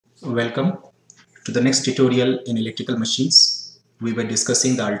Welcome to the next tutorial in electrical machines. We were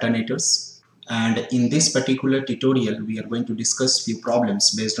discussing the alternators, and in this particular tutorial we are going to discuss few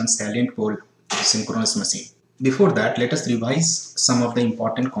problems based on Salient-Pole Synchronous machine. Before that, let us revise some of the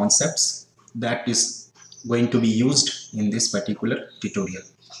important concepts that is going to be used in this particular tutorial.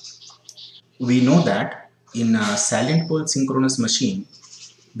 We know that in a Salient-Pole Synchronous machine,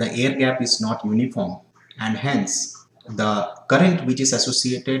 the air gap is not uniform, and hence the current which is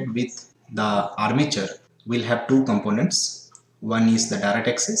associated with the armature will have two components. One is the direct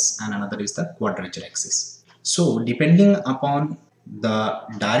axis and another is the quadrature axis. So depending upon the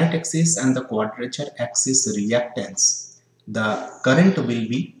direct axis and the quadrature axis reactance, the current will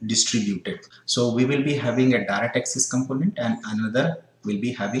be distributed. So we will be having a direct axis component and another will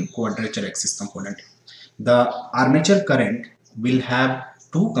be having quadrature axis component. The armature current will have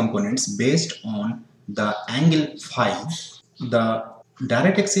two components based on the angle phi. The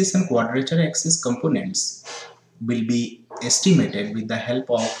direct axis and quadrature axis components will be estimated with the help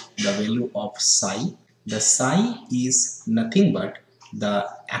of the value of psi. The psi is nothing but the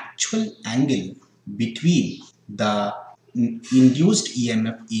actual angle between the induced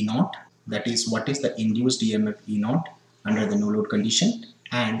EMF E0, that is what is the induced EMF E0 under the no load condition,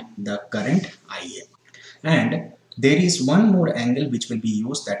 and the current IA. And there is one more angle which will be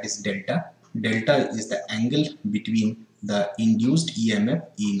used, that is delta. Delta is the angle between the induced EMF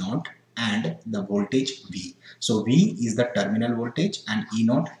E0 and the voltage V. So V is the terminal voltage and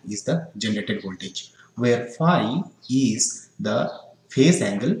E0 is the generated voltage, where phi is the phase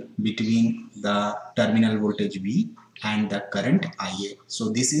angle between the terminal voltage V and the current IA. So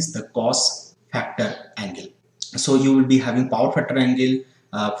this is the cos factor angle. So you will be having power factor angle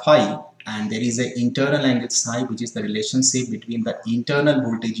phi, and there is an internal angle psi, which is the relationship between the internal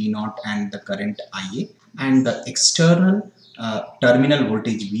voltage E0 and the current IA, and the external terminal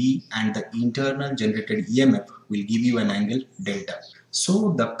voltage V and the internal generated EMF will give you an angle delta.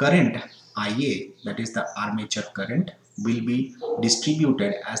 So the current IA, that is the armature current, will be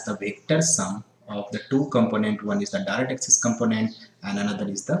distributed as the vector sum of the two component. One is the direct axis component and another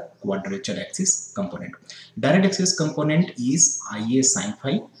is the quadrature axis component. Direct axis component is IA sin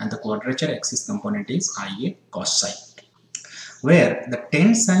phi and the quadrature axis component is IA cos psi, where the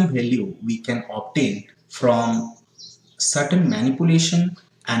 10 psi value we can obtain from certain manipulation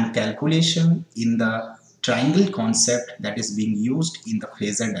and calculation in the triangle concept that is being used in the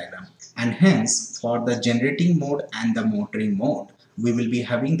phasor diagram. And hence for the generating mode and the motoring mode, we will be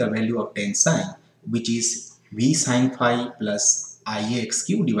having the value of 10 psi, which is V sin phi plus IA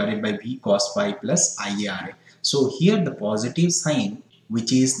xq divided by V cos phi plus IA RA. So here the positive sign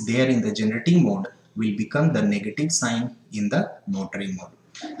which is there in the generating mode will become the negative sign in the motoring mode.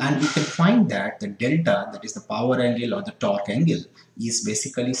 And we can find that the delta, that is the power angle or the torque angle, is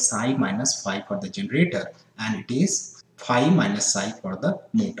basically psi minus phi for the generator, and it is phi minus psi for the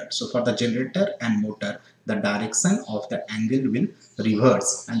motor. So for the generator and motor, the direction of the angle will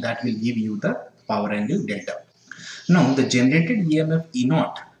reverse, and that will give you the power angle delta. Now the generated EMF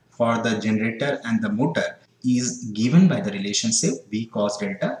E0 for the generator and the motor is given by the relationship V cos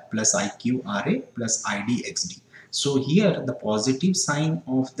delta plus IQ RA plus ID XD. So here the positive sign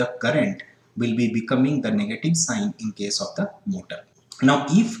of the current will be becoming the negative sign in case of the motor. Now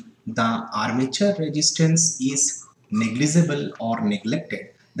if the armature resistance is negligible or neglected,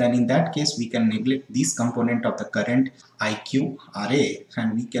 then in that case we can neglect this component of the current IQ RA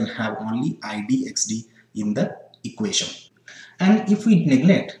and we can have only ID XD in the equation. And if we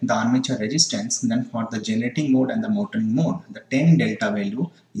neglect the armature resistance, then for the generating mode and the motoring mode, the 10 delta value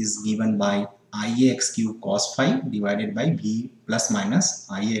is given by IAXQ cos phi divided by V plus minus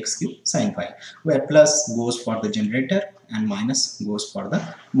IAXQ sin phi, where plus goes for the generator and minus goes for the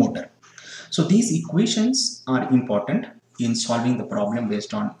motor. So these equations are important in solving the problem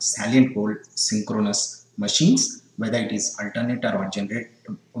based on salient-pole synchronous machines, whether it is alternator or generator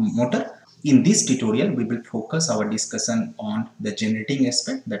motor. In this tutorial, we will focus our discussion on the generating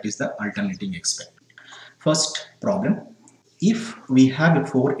aspect, that is the alternating aspect. First problem. If we have a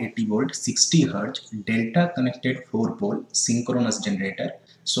 480 volt 60 Hz delta connected 4-pole synchronous generator,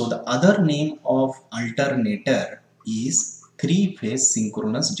 so the other name of alternator is 3-phase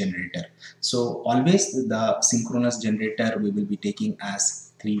synchronous generator. So always the synchronous generator we will be taking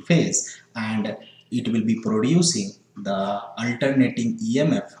as 3-phase, and it will be producing the alternating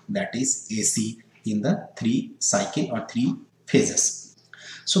EMF, that is AC, in the 3 cycle or 3 phases.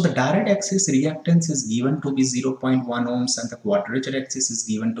 So the direct axis reactance is given to be 0.1 ohms and the quadrature axis is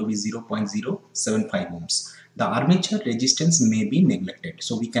given to be 0.075 ohms. The armature resistance may be neglected.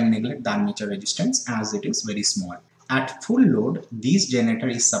 So we can neglect the armature resistance as it is very small. At full load, this generator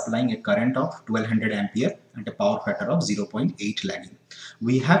is supplying a current of 1200 ampere and a power factor of 0.8 lagging.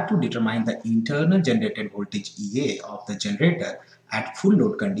 We have to determine the internal generated voltage EA of the generator at full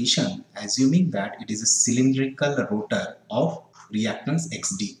load condition, assuming that it is a cylindrical rotor of reactance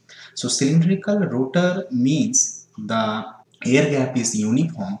XD. So cylindrical rotor means the air gap is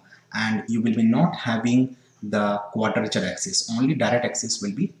uniform and you will be not having the quadrature axis, only direct axis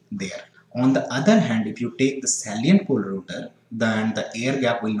will be there. On the other hand, if you take the salient pole rotor, then the air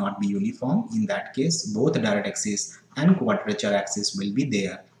gap will not be uniform. In that case, both the direct axis and quadrature axis will be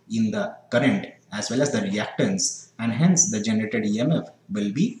there in the current as well as the reactance, and hence the generated EMF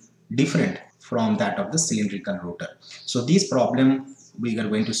will be different from that of the cylindrical rotor. So this problem we are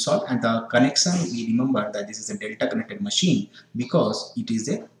going to solve, and the connection, we remember that this is a delta connected machine because it is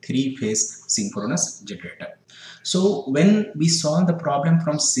a three-phase synchronous generator. So when we solve the problem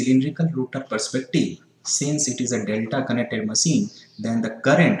from cylindrical rotor perspective, since it is a delta connected machine, then the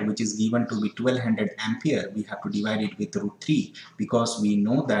current which is given to be 1200 ampere, we have to divide it with root 3, because we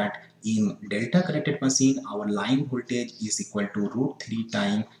know that in delta connected machine our line voltage is equal to root 3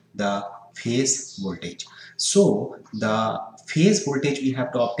 times the phase voltage. So the phase voltage we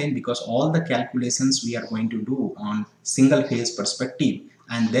have to obtain, because all the calculations we are going to do on single phase perspective,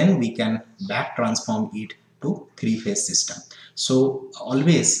 and then we can back transform it to three-phase system. So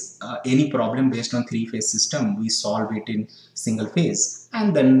always any problem based on three-phase system, we solve it in single phase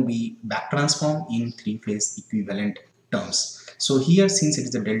and then we back transform in three-phase equivalent terms. So here, since it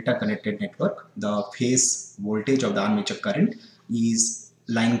is a delta connected network, the phase voltage of the armature current is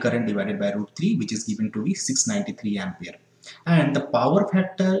line current divided by root 3, which is given to be 693 ampere, and the power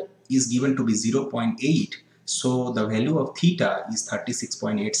factor is given to be 0.8. So the value of theta is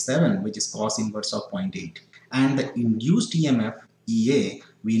 36.87, which is cos inverse of 0.8. And the induced EMF EA,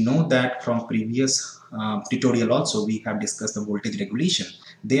 we know that from previous tutorial also we have discussed the voltage regulation.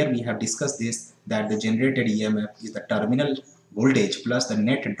 There we have discussed this, that the generated EMF is the terminal voltage plus the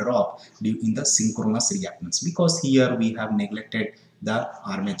net drop due in the synchronous reactance, because here we have neglected the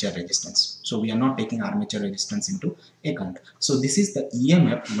armature resistance. So we are not taking armature resistance into account. So this is the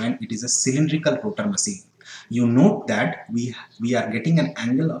EMF when it is a cylindrical rotor machine. You note that we are getting an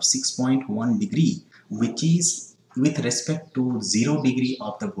angle of 6.1 degree, which is with respect to 0 degree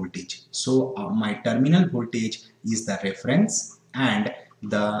of the voltage. So my terminal voltage is the reference, and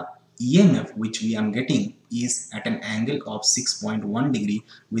the EMF which we are getting is at an angle of 6.1 degree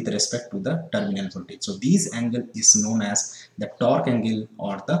with respect to the terminal voltage. So this angle is known as the torque angle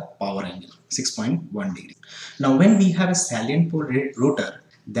or the power angle, 6.1 degree. Now when we have a salient pole rotor,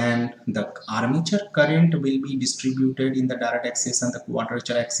 then the armature current will be distributed in the direct axis and the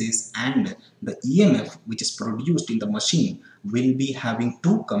quadrature axis, and the EMF which is produced in the machine will be having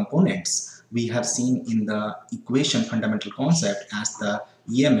two components. We have seen in the equation fundamental concept as the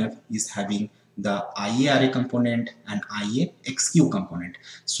EMF is having the IARA component and IAXQ component.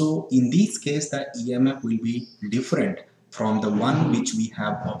 So in this case the EMF will be different from the one which we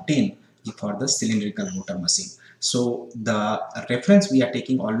have obtained for the cylindrical rotor machine. So the reference we are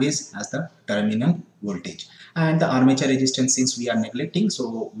taking always as the terminal voltage, and the armature resistance, since we are neglecting,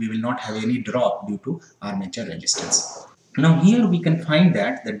 so we will not have any drop due to armature resistance. Now here we can find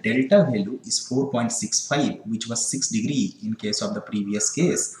that the delta value is 4.65, which was 6 degree in case of the previous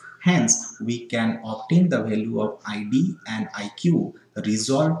case. Hence we can obtain the value of ID and IQ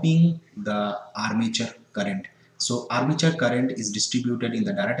resolving the armature current. So armature current is distributed in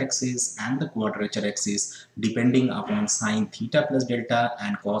the direct axis and the quadrature axis depending upon sine theta plus delta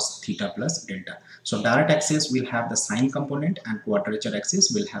and cos theta plus delta. So direct axis will have the sine component and quadrature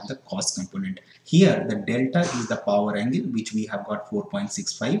axis will have the cos component. Here the delta is the power angle, which we have got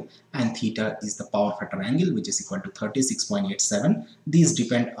 4.65, and theta is the power factor angle, which is equal to 36.87. These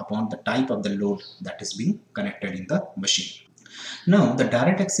depend upon the type of the load that is being connected in the machine. Now the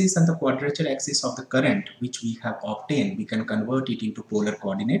direct axis and the quadrature axis of the current which we have obtained, we can convert it into polar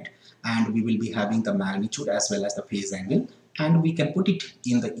coordinate, and we will be having the magnitude as well as the phase angle, and we can put it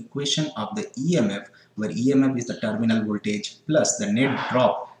in the equation of the EMF, where EMF is the terminal voltage plus the net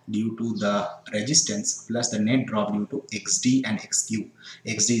drop due to the resistance plus the net drop due to XD and XQ.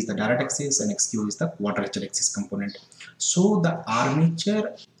 XD is the direct axis and XQ is the quadrature axis component. So the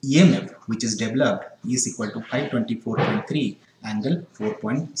armature EMF which is developed is equal to 524.3 angle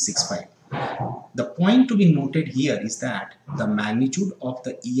 4.65. The point to be noted here is that the magnitude of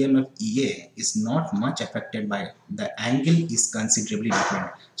the EMF EA is not much affected by the angle is considerably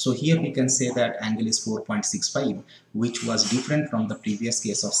different. So here we can say that angle is 4.65, which was different from the previous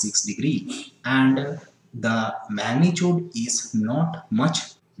case of 6 degree, and the magnitude is not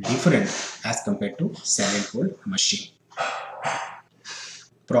much different as compared to Salient-Pole machine.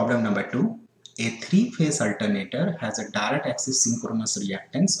 Problem number 2. A three-phase alternator has a direct axis synchronous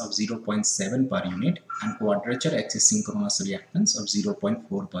reactance of 0.7 per unit and quadrature axis synchronous reactance of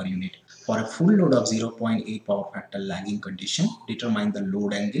 0.4 per unit. For a full load of 0.8 power factor lagging condition, determine the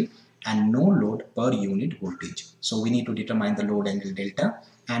load angle and no load per unit voltage. So we need to determine the load angle delta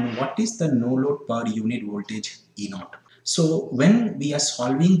and what is the no load per unit voltage E0. So when we are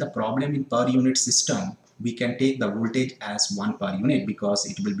solving the problem in per unit system, we can take the voltage as 1 per unit because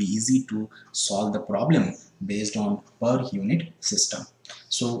it will be easy to solve the problem based on per unit system.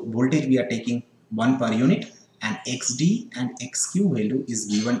 So voltage we are taking 1 per unit and XD and XQ value is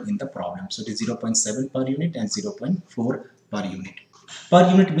given in the problem. So it is 0.7 per unit and 0.4 per unit. Per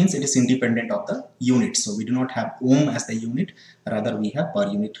unit means it is independent of the unit. So we do not have ohm as the unit, rather we have per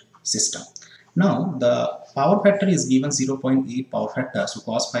unit system. Now the power factor is given 0.8 power factor, so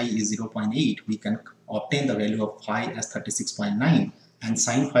cos phi is 0.8. We can obtain the value of phi as 36.9 and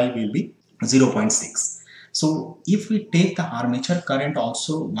sin phi will be 0.6. So if we take the armature current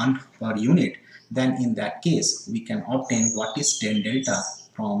also 1 per unit, then in that case we can obtain what is 10 delta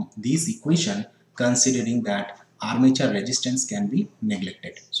from this equation, considering that armature resistance can be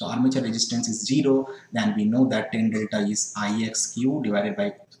neglected. So armature resistance is 0, then we know that 10 delta is Ixq divided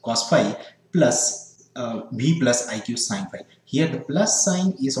by cos phi plus V plus IQ sin phi. Here the plus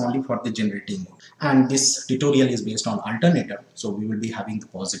sign is only for the generating mode, and this tutorial is based on alternator, so we will be having the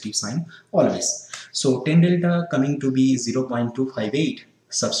positive sign always. So 10 delta coming to be 0.258,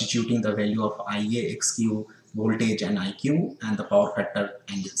 substituting the value of IA, XQ, voltage and IQ and the power factor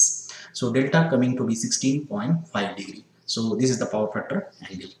angles. So delta coming to be 16.5 degree. So this is the power factor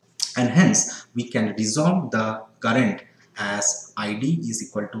angle, and hence we can resolve the current as ID is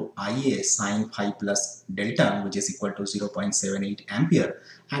equal to IA sin phi plus delta, which is equal to 0.78 ampere,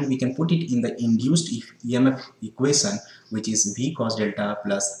 and we can put it in the induced EMF equation, which is V cos delta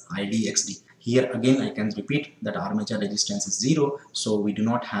plus ID XD. Here again I can repeat that armature resistance is 0, so we do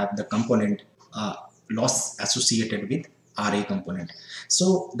not have the component loss associated with RA component.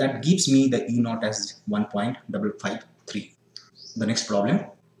 So that gives me the E0 as 1.553. The next problem,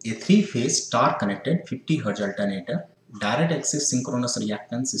 a three-phase star-connected 50 Hz alternator, direct axis synchronous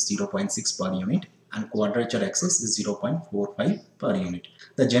reactance is 0.6 per unit and quadrature axis is 0.45 per unit.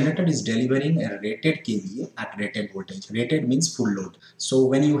 The generator is delivering a rated kVA at rated voltage. Rated means full load. So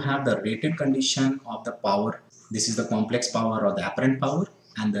when you have the rated condition of the power, this is the complex power or the apparent power,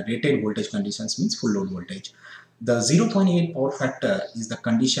 and the rated voltage conditions means full load voltage. The 0.8 power factor is the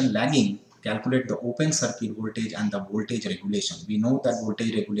condition lagging. Calculate the open circuit voltage and the voltage regulation. We know that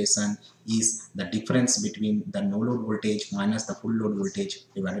voltage regulation is the difference between the no load voltage minus the full load voltage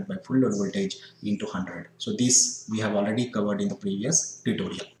divided by full load voltage into 100. So this we have already covered in the previous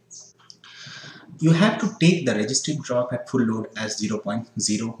tutorial. You have to take the resistive drop at full load as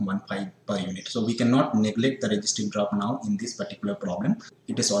 0.015 per unit. So we cannot neglect the resistive drop now in this particular problem.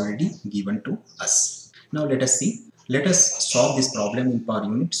 It is already given to us. Now let us see. Let us solve this problem in per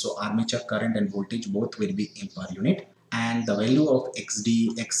unit. So armature current and voltage both will be in per unit, and the value of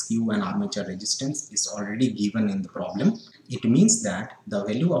XD, XQ and armature resistance is already given in the problem. It means that the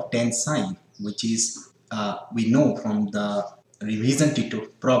value of 10 psi, which is we know from the revision tutorial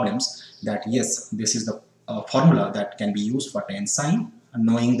problems that yes, this is the formula that can be used for 10 sine.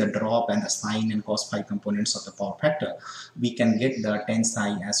 Knowing the drop and the sine and cos phi components of the power factor, we can get the 10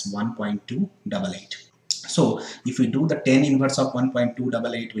 psi as 1.288. So if we do the 10 inverse of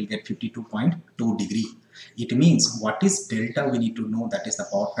 1.288, we'll get 52.2 degree. It means what is delta we need to know, that is the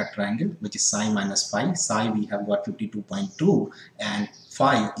power factor angle, which is psi minus phi. Psi we have got 52.2 and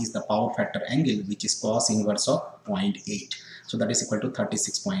phi is the power factor angle, which is cos inverse of 0.8. So that is equal to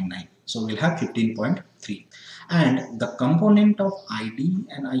 36.9. So we'll have 15.3. And the component of ID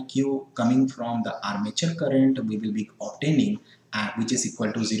and IQ coming from the armature current we will be obtaining, which is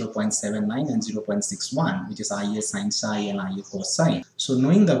equal to 0.79 and 0.61, which is IA sin psi and IA cos psi. So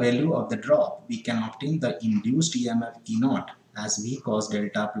knowing the value of the drop, we can obtain the induced EMF E0 as V cos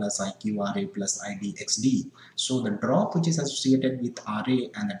delta plus IQ RA plus ID XD. So the drop which is associated with RA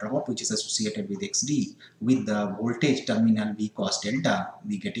and the drop which is associated with XD with the voltage terminal V cos delta,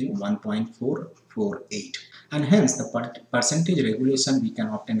 we getting 1.448. And hence the percentage regulation we can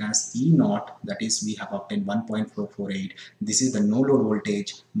obtain as E0, that is we have obtained 1.448. This is the no load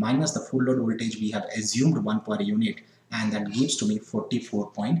voltage minus the full load voltage we have assumed 1 per unit, and that gives to me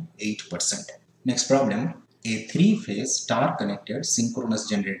 44.8%. Next problem. A three-phase star-connected synchronous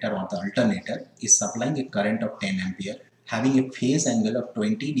generator or the alternator is supplying a current of 10 ampere having a phase angle of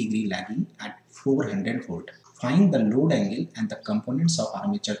 20 degree lagging at 400 volt. find the load angle and the components of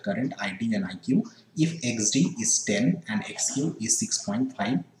armature current ID and IQ if XD is 10 and XQ is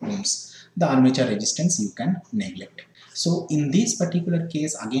 6.5 ohms. The armature resistance you can neglect. So in this particular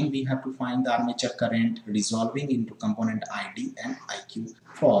case, again we have to find the armature current resolving into component ID and IQ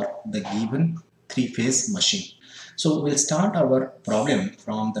for the given three-phase machine. So we'll start our problem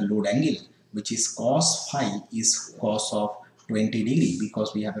from the load angle, which is cos phi is cos of 20 degree,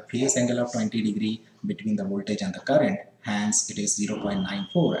 because we have a phase angle of 20 degree between the voltage and the current, hence it is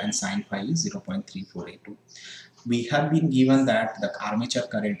 0.94, and sin phi is 0.3482. We have been given that the armature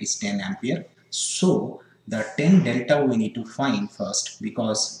current is 10 ampere. So the 10 delta we need to find first,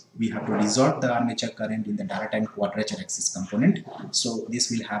 because we have to resolve the armature current in the direct and quadrature axis component. So this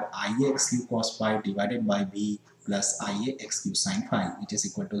will have Ia xq cos phi divided by V plus Ia xq sin phi, which is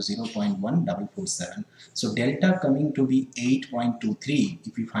equal to 0.1447. So delta coming to be 8.23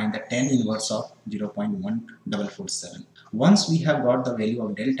 if we find the 10 inverse of 0.1447. Once we have got the value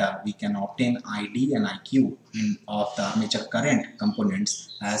of delta, we can obtain ID and IQ of the armature current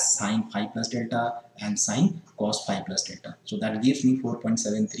components as sin phi plus delta and sin cos phi plus delta. So that gives me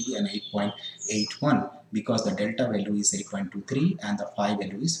 4.73 and 8.81, because the delta value is 8.23 and the phi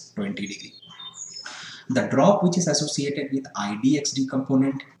value is 20 degree. The drop which is associated with IDXD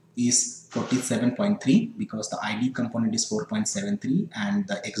component is 47.3, because the ID component is 4.73 and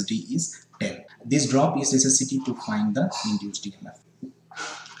the XD is 10. This drop is necessity to find the induced EMF.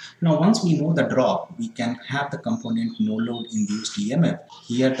 Now once we know the drop, we can have the component no load induced EMF.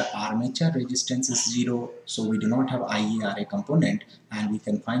 Here the armature resistance is 0, so we do not have IARA component, and we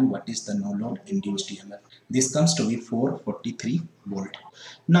can find what is the no load induced EMF. This comes to be 443 volt.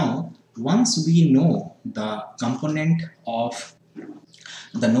 Now once we know the component of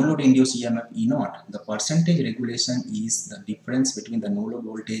the no load induced EMF E0, the percentage regulation is the difference between the no load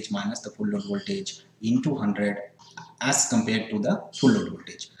voltage minus the full load voltage into 100 as compared to the full load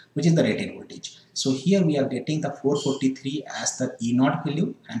voltage, which is the rated voltage. So here we are getting the 443 as the E0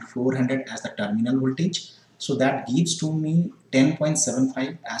 value and 400 as the terminal voltage. So that gives to me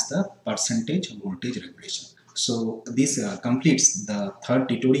 10.75 as the percentage voltage regulation. So this completes the third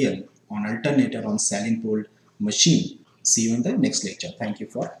tutorial on alternator on Salient-Pole machine. See you in the next lecture. Thank you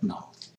for now.